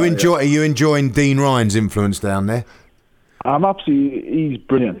you enjoying Dean Ryan's influence down there? He's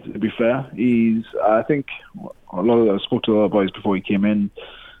brilliant, to be fair. I think I spoke to a lot of boys before he came in.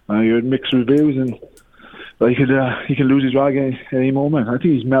 You had mixed reviews, and he can lose his rag any moment. I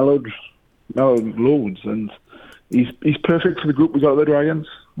think he's mellowed loads, and he's perfect for the group we got at the Dragons.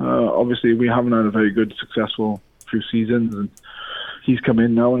 Obviously, we haven't had a very good, successful few seasons, and he's come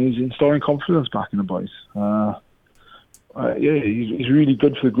in now and he's installing confidence back in the boys. He's really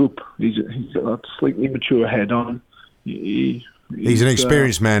good for the group. He's got that slightly mature head on. He's an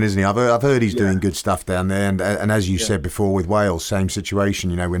experienced man, isn't he? I've heard he's doing good stuff down there, and as you said before with Wales, same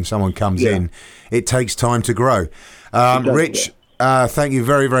situation. When someone comes in, it takes time to grow. Rich, thank you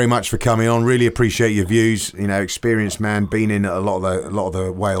very, very much for coming on. Really appreciate your views. Experienced man, been in a lot of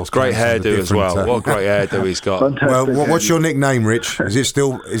the Wales. Great hairdo as well. What a great hairdo he's got. Well, what's your nickname, Rich? Is it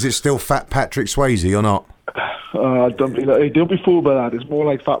still Fat Patrick Swayze or not? Don't be fooled by that. It's more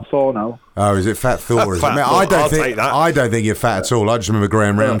like Fat Thor now. Oh, is it Fat Thor? I don't think you're fat at all. I just remember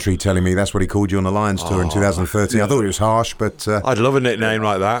Graham Roundtree telling me that's what he called you on the Lions tour in 2013. I thought it was harsh, but I'd love a nickname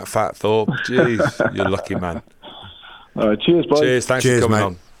like that, Fat Thor. Jeez, you're lucky, man. Cheers, boys. Cheers, thanks for coming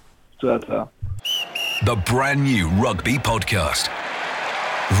on. Ta-ta. The brand new rugby podcast,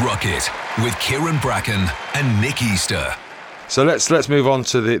 Ruck It, with Kieran Bracken and Nick Easter. So let's move on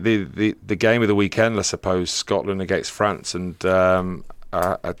to the game of the weekend, I suppose, Scotland against France. And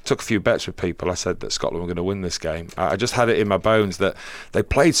I took a few bets with people. I said that Scotland were going to win this game. I just had it in my bones that they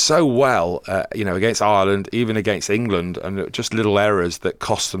played so well, against Ireland, even against England, and just little errors that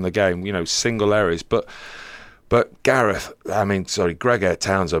cost them the game. Single errors, But Greg Ayre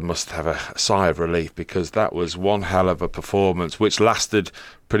Townsend must have a sigh of relief, because that was one hell of a performance, which lasted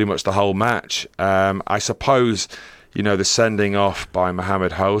pretty much the whole match. I suppose, the sending off by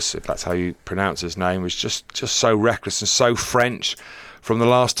Mohamed Hous, if that's how you pronounce his name, was just so reckless and so French from the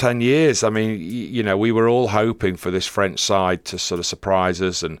last 10 years. I mean, we were all hoping for this French side to sort of surprise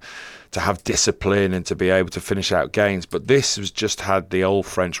us and to have discipline and to be able to finish out games. But this was just had the old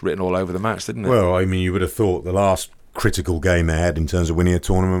French written all over the match, didn't it? Well, I mean, you would have thought the last critical game they had in terms of winning a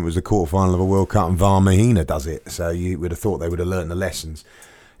tournament was the quarterfinal of a World Cup, and Van Mahina does it. So you would have thought they would have learnt the lessons.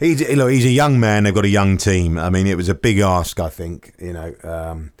 He's a young man. They've got a young team. I mean, it was a big ask, I think.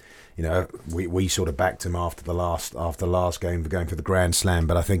 We sort of backed him after the last game for going for the Grand Slam.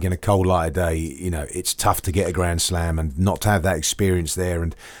 But I think in a cold light of day, it's tough to get a Grand Slam and not to have that experience there.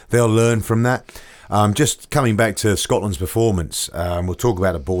 And they'll learn from that. Just coming back to Scotland's performance, we'll talk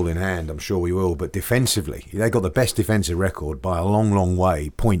about a ball in hand, I'm sure we will, but defensively, they got the best defensive record by a long, long way,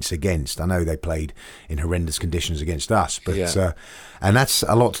 points against. I know they played in horrendous conditions against us, but and that's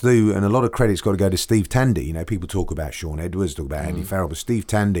a lot to do, and a lot of credit's got to go to Steve Tandy. People talk about Sean Edwards, talk about Andy Farrell, but Steve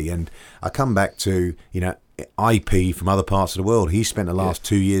Tandy, and I come back to, IP from other parts of the world. He spent the last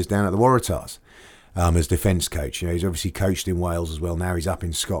 2 years down at the Waratahs as defence coach. He's obviously coached in Wales as well. Now he's up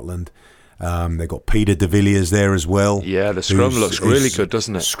in Scotland. They've got Peter de Villiers there as well. Yeah, the scrum looks really good,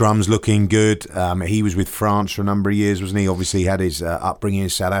 doesn't it? Scrum's looking good. He was with France for a number of years, wasn't he? Obviously, he had his upbringing in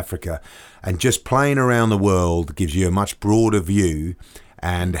South Africa. And just playing around the world gives you a much broader view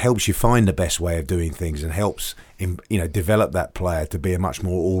and helps you find the best way of doing things and helps develop that player to be a much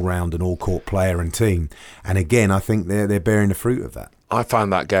more all-round and all-court player and team. And again, I think they're bearing the fruit of that. I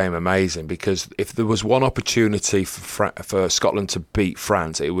found that game amazing because if there was one opportunity for Scotland to beat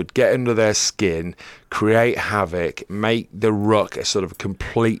France, it would get under their skin, create havoc, make the ruck a sort of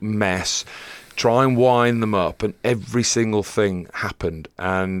complete mess, try and wind them up, and every single thing happened.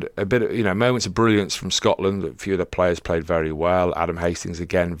 And a bit of, moments of brilliance from Scotland. A few of the players played very well. Adam Hastings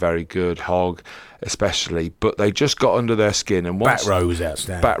again, very good. Hogg especially, but they just got under their skin. And once back row was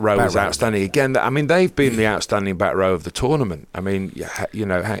outstanding. Back row was outstanding again. I mean, they've been the outstanding back row of the tournament. I mean,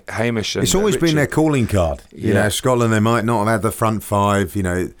 Hamish. And it's always Richard. Been their calling card. Scotland, they might not have had the front five.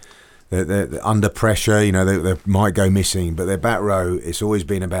 They're under pressure. They might go missing, but their back row. It's always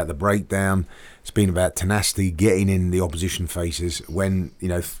been about the breakdown. It's been about tenacity, getting in the opposition faces when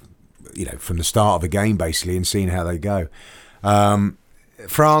from the start of a game basically, and seeing how they go.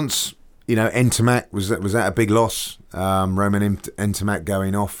 France. Ntamack was that a big loss? Romain Ntamack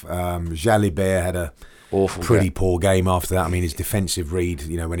going off. Jalibert had a pretty poor game after that. I mean, his defensive read,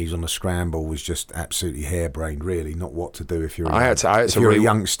 when he was on the scramble, was just absolutely harebrained. Really, not what to do if you're a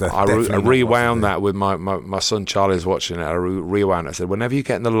youngster. I rewound that with my son Charlie's watching it. I rewound it. I said, whenever you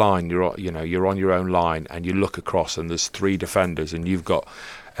get in the line, you're on your own line, and you look across, and there's three defenders, and you've got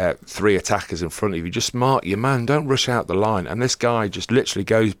three attackers in front of you. Just mark your man. Don't rush out the line. And this guy just literally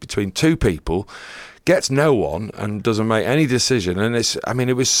goes between two people, gets no one, and doesn't make any decision. And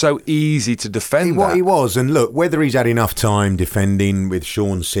it was so easy to defend that. He was. And look, whether he's had enough time defending with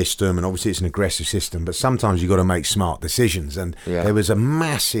Sean's system, and obviously it's an aggressive system, but sometimes you've got to make smart decisions. And there was a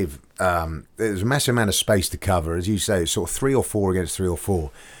massive amount of space to cover. As you say, it's sort of 3 or 4 against 3 or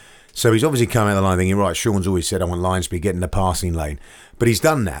 4. So he's obviously come out of the line thinking, right, Sean's always said I want line speed, get in the passing lane. But he's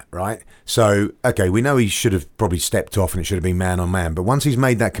done that, right? So, okay, we know he should have probably stepped off and it should have been man on man. But once he's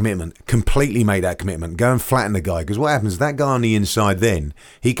made that commitment, completely made that commitment, go and flatten the guy. Because what happens, that guy on the inside then,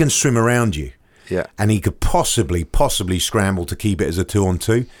 he can swim around you. Yeah. And he could possibly scramble to keep it as a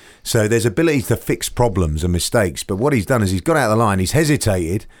 2-on-2. So there's ability to fix problems and mistakes. But what he's done is he's got out of the line, he's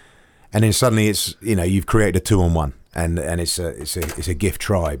hesitated, and then suddenly it's, you've created a 2-on-1. And it's a gift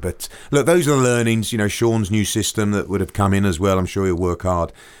try. But look, those are the learnings. Sean's new system that would have come in as well. I'm sure he'll work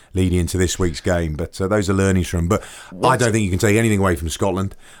hard leading into this week's game. But those are learnings from him. But I don't think you can take anything away from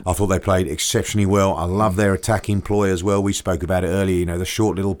Scotland. I thought they played exceptionally well. I love their attacking ploy as well. We spoke about it earlier. The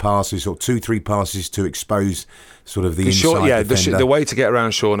short little passes, or 2-3 passes to expose sort of the inside defender. The way to get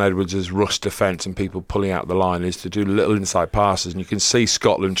around Sean Edwards' rush defence and people pulling out the line is to do little inside passes, and you can see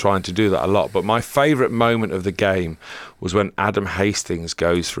Scotland trying to do that a lot. But my favourite moment of the game was when Adam Hastings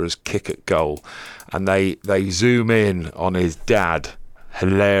goes for his kick at goal, and they zoom in on his dad.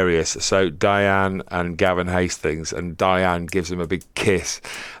 Hilarious. So Diane and Gavin Hastings, and Diane gives him a big kiss,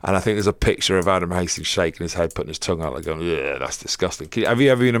 and I think there's a picture of Adam Hastings shaking his head, putting his tongue out, like going, yeah, that's disgusting. Have you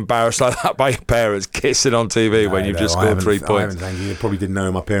ever been embarrassed like that by your parents kissing on TV when you've just scored 3 points? I haven't, thank you. You probably didn't know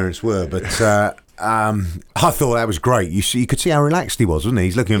who my parents were, but I thought that was great. You could see how relaxed he was, wasn't he?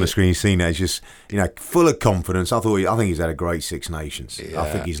 He's looking on the screen, he's seen that. He's just, full of confidence. I think he's had a great Six Nations. Yeah. I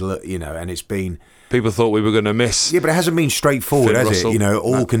think he's, and it's been. People thought we were going to miss. Yeah, but it hasn't been straightforward, has Russell. it?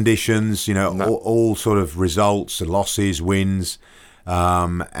 All conditions, all sort of results, losses, wins.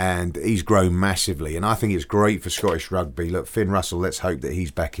 And he's grown massively. And I think it's great for Scottish rugby. Look, Finn Russell, let's hope that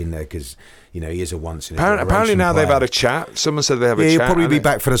he's back in there because, he is a once in a Apparently now they've had a chat. Someone said they have a chat. He'll probably be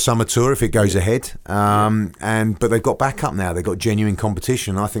back for the summer tour if it goes ahead. But they've got backup now. They've got genuine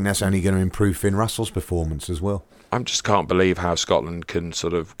competition. I think that's only going to improve Finn Russell's performance as well. I just can't believe how Scotland can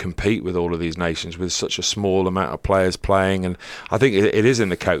sort of compete with all of these nations with such a small amount of players playing, and I think it is in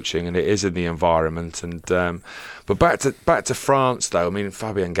the coaching and it is in the environment. And but back to France though. I mean,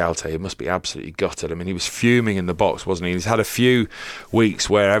 Fabien Galtier must be absolutely gutted. I mean, he was fuming in the box, wasn't he? He's had a few weeks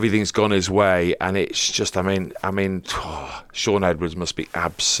where everything's gone his way, and it's just, I mean, Sean Edwards must be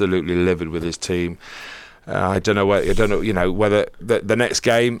absolutely livid with his team. I don't know whether the next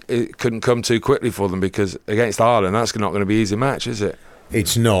game it couldn't come too quickly for them, because against Ireland that's not going to be an easy match, is it?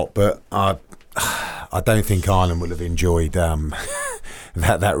 It's not, but I don't think Ireland would have enjoyed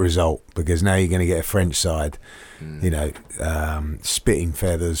that result, because now you're going to get a French side, spitting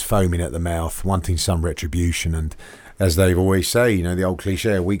feathers, foaming at the mouth, wanting some retribution, and as they always say, the old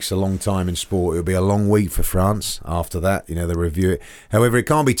cliche, a week's a long time in sport. It'll be a long week for France after that. They review it. However, it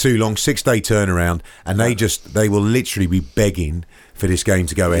can't be too long, 6-day turnaround, and they will literally be begging for this game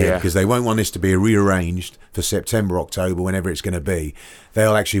to go ahead, because they won't want this to be rearranged for September, October, whenever it's going to be.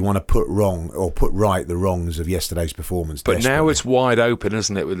 They'll actually want to put right the wrongs of yesterday's performance. But now it's wide open,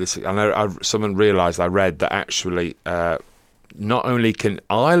 isn't it? With this, I know someone read that actually not only can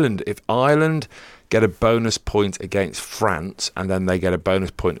Ireland, if Ireland get a bonus point against France, and then they get a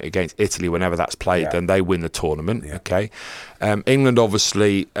bonus point against Italy whenever that's played, then they win the tournament. Yeah. Okay, England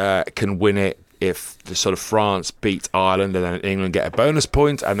obviously can win it if the sort of France beats Ireland, and then England get a bonus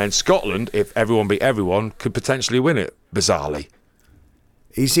point, and then Scotland, if everyone beat everyone, could potentially win it. Bizarrely,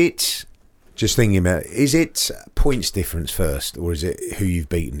 is it? Just thinking about it, is it points difference first, or is it who you've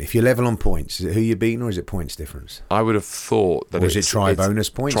beaten? If you're level on points, is it who you've beaten, or is it points difference? I would have thought that. Or is it try bonus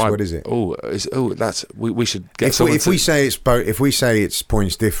points? What is it? That's we should get. If we say it's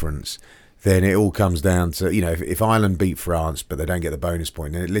points difference, then it all comes down to if Ireland beat France but they don't get the bonus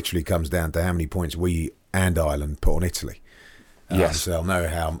point, then it literally comes down to how many points we and Ireland put on Italy. Yes, so they'll know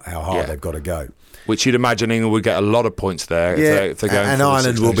how hard they've got to go. Which you'd imagine England would get a lot of points there. If they're going and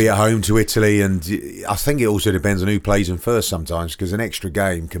Ireland will be at home to Italy, and I think it also depends on who plays them first sometimes, because an extra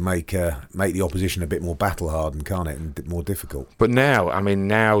game can make the opposition a bit more battle-hardened, can't it, and more difficult. But now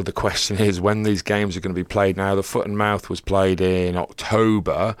the question is when these games are going to be played. Now, the foot and mouth was played in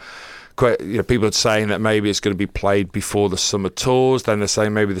October. People are saying that maybe it's going to be played before the summer tours. Then they're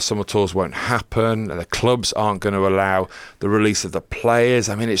saying maybe the summer tours won't happen, and the clubs aren't going to allow the release of the players.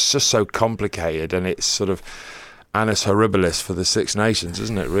 I mean, it's just so complicated, and it's sort of annus horribilis for the Six Nations,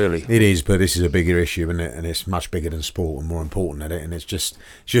 isn't it, really? It is, but this is a bigger issue, isn't it? And it's much bigger than sport and more important at it. And it's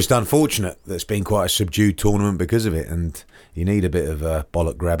just unfortunate that it's been quite a subdued tournament because of it. And you need a bit of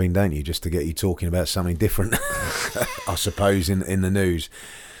bollock grabbing, don't you, just to get you talking about something different, I suppose, in the news.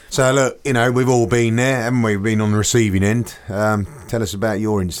 So, look, we've all been there, haven't we? We've been on the receiving end. Tell us about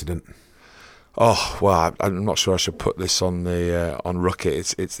your incident. Oh, well, I'm not sure I should put this on the on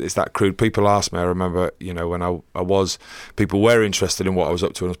Rocket. It's that crude. People ask me, I remember, when people were interested in what I was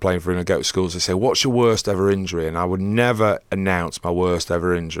up to when I was playing for England Go to Schools. They say, what's your worst ever injury? And I would never announce my worst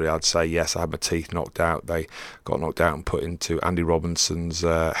ever injury. I'd say, yes, I had my teeth knocked out. They got knocked out and put into Andy Robinson's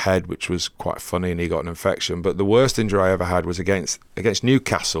head, which was quite funny, and he got an infection. But the worst injury I ever had was against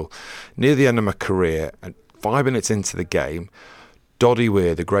Newcastle, near the end of my career, and 5 minutes into the game. Doddy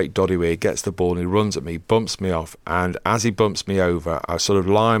Weir, the great Doddy Weir, gets the ball and he runs at me, bumps me off, and as he bumps me over, I sort of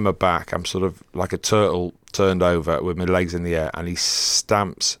lie on my back. I'm sort of like a turtle turned over with my legs in the air, and he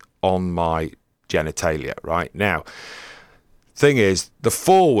stamps on my genitalia. Right now, thing is, the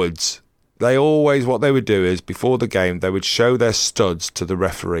forwards, what they would do is before the game they would show their studs to the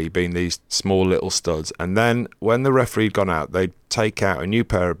referee, being these small little studs, and then when the referee had gone out, they'd take out a new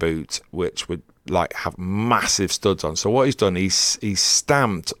pair of boots which would have massive studs on. So what he's done, he's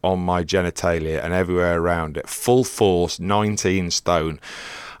stamped on my genitalia and everywhere around it, full force, 19 stone,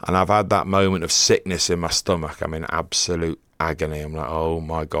 and I've had that moment of sickness in my stomach. I'm in absolute agony. I'm like, oh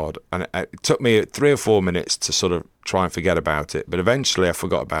my God. And it took me 3 or 4 minutes to sort of try and forget about it, but eventually I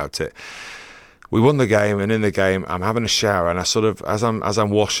forgot about it. We won the game, and in the game, I'm having a shower, and I sort of, as I'm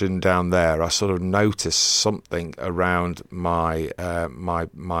washing down there, I sort of notice something around my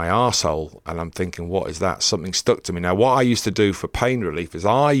arsehole, and I'm thinking, what is that? Something stuck to me. Now, what I used to do for pain relief is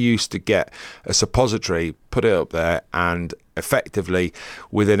I used to get a suppository, put it up there, and effectively,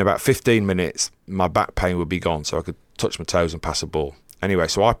 within about 15 minutes, my back pain would be gone, so I could touch my toes and pass a ball. Anyway,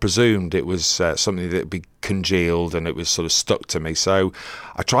 so I presumed it was something that would be congealed and it was sort of stuck to me. So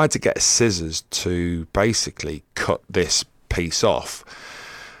I tried to get scissors to basically cut this piece off.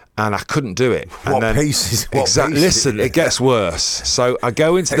 and I couldn't do it. What and then, pieces? Exactly. Listen, it gets worse. So I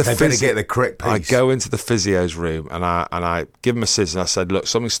go into the better get the correct piece. I go into the physio's room and I give him a scissors and I said, look,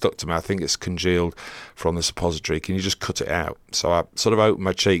 something stuck to me. I think it's congealed from the suppository. Can you just cut it out? So I sort of open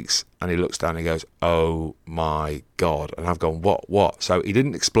my cheeks and he looks down and he goes, oh my God. And I've gone, what? So he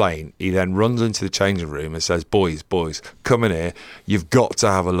didn't explain. He then runs into the changing room and says, boys, come in here. You've got to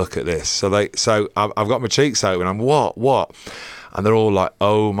have a look at this. So I've got my cheeks open. I'm what? And they're all like,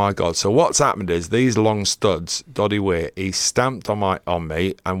 oh my God. So what's happened is these long studs, Doddy Weir, he stamped on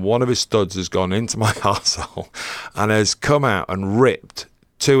me, and one of his studs has gone into my arsehole and has come out and ripped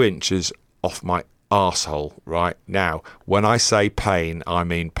 2 inches off my arsehole. Right now, when I say pain, I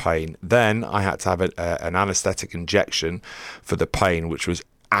mean pain. Then I had to have an anaesthetic injection for the pain, which was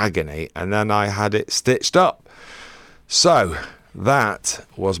agony, and then I had it stitched up. So that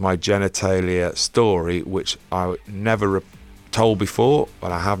was my genitalia story, which I never told before, but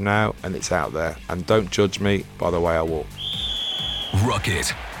I have now, and it's out there. And don't judge me by the way I walk.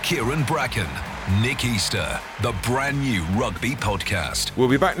 Rocket, Kieran Bracken, Nick Easter, the brand new rugby podcast. We'll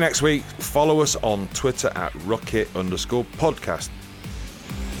be back next week. Follow us on Twitter at Rocket_podcast.